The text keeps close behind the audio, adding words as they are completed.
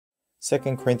2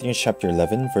 Corinthians chapter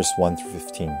 11, verse 1 through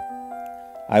 15.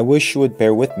 I wish you would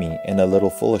bear with me in a little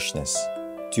foolishness.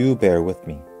 Do bear with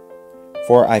me.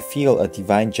 For I feel a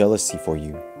divine jealousy for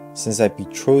you, since I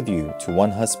betrothed you to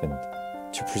one husband,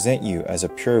 to present you as a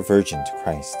pure virgin to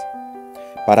Christ.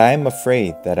 But I am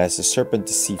afraid that as the serpent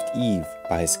deceived Eve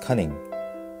by his cunning,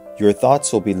 your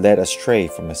thoughts will be led astray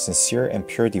from a sincere and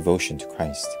pure devotion to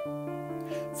Christ.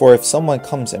 For if someone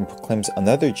comes and proclaims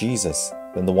another Jesus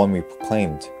than the one we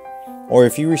proclaimed, or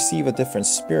if you receive a different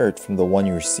spirit from the one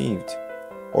you received,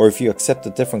 or if you accept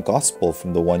a different gospel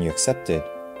from the one you accepted,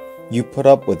 you put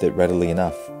up with it readily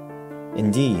enough.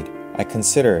 Indeed, I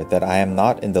consider that I am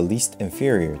not in the least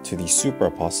inferior to these super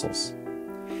apostles.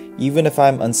 Even if I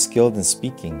am unskilled in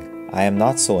speaking, I am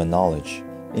not so in knowledge.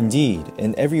 Indeed,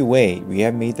 in every way we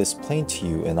have made this plain to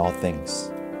you in all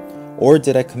things. Or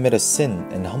did I commit a sin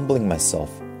in humbling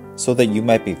myself, so that you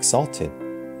might be exalted,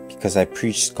 because I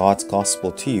preached God's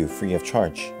gospel to you free of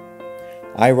charge?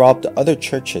 I robbed other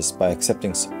churches by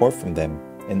accepting support from them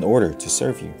in order to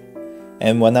serve you.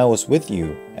 And when I was with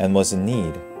you and was in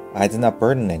need, I did not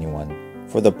burden anyone,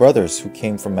 for the brothers who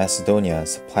came from Macedonia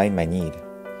supplied my need.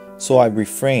 So I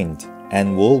refrained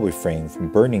and will refrain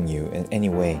from burdening you in any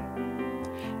way.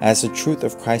 As the truth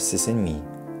of Christ is in me,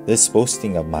 this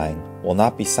boasting of mine will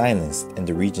not be silenced in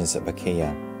the regions of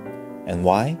Achaia. And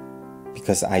why?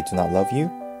 Because I do not love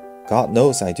you? God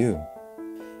knows I do.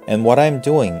 And what I am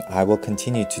doing I will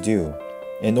continue to do,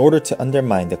 in order to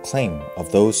undermine the claim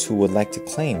of those who would like to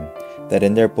claim that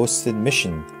in their boasted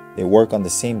mission they work on the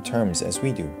same terms as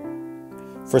we do.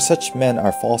 For such men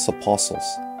are false apostles,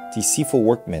 deceitful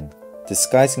workmen,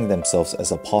 disguising themselves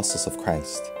as apostles of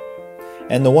Christ.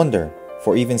 And no wonder,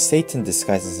 for even Satan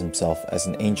disguises himself as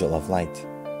an angel of light.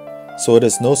 So it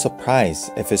is no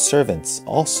surprise if his servants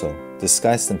also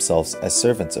disguise themselves as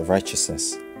servants of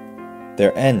righteousness.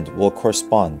 Their end will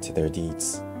correspond to their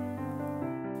deeds.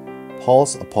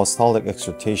 Paul's apostolic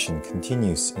exhortation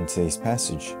continues in today's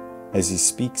passage as he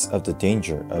speaks of the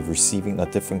danger of receiving a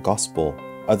different gospel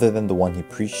other than the one he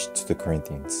preached to the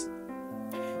Corinthians.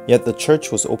 Yet the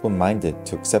church was open-minded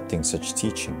to accepting such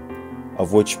teaching,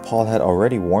 of which Paul had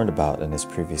already warned about in his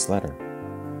previous letter.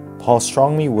 Paul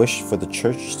strongly wished for the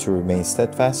church to remain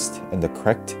steadfast in the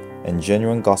correct and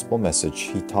genuine gospel message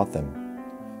he taught them,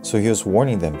 so he was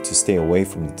warning them to stay away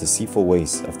from the deceitful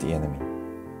ways of the enemy.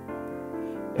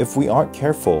 If we aren't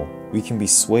careful, we can be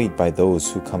swayed by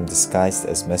those who come disguised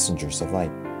as messengers of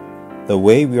light. The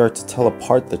way we are to tell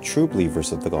apart the true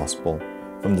believers of the gospel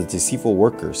from the deceitful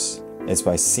workers is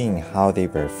by seeing how they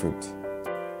bear fruit.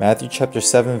 Matthew chapter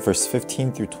 7 verse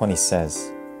 15 through 20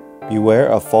 says, Beware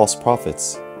of false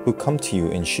prophets who come to you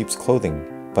in sheep's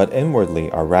clothing, but inwardly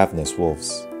are ravenous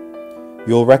wolves.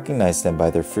 You will recognize them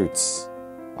by their fruits.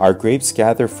 Are grapes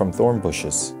gathered from thorn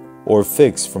bushes, or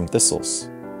figs from thistles?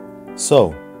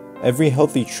 So, every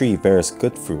healthy tree bears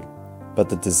good fruit, but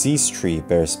the diseased tree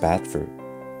bears bad fruit.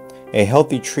 A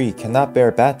healthy tree cannot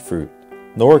bear bad fruit,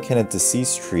 nor can a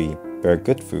diseased tree bear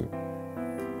good fruit.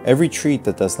 Every tree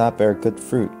that does not bear good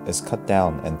fruit is cut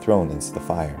down and thrown into the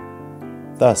fire.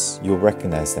 Thus, you'll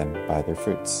recognize them by their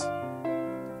fruits.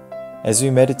 As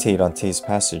we meditate on today's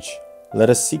passage, let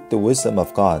us seek the wisdom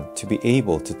of God to be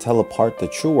able to tell apart the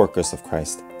true workers of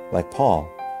Christ, like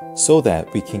Paul, so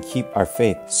that we can keep our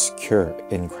faith secure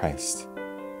in Christ.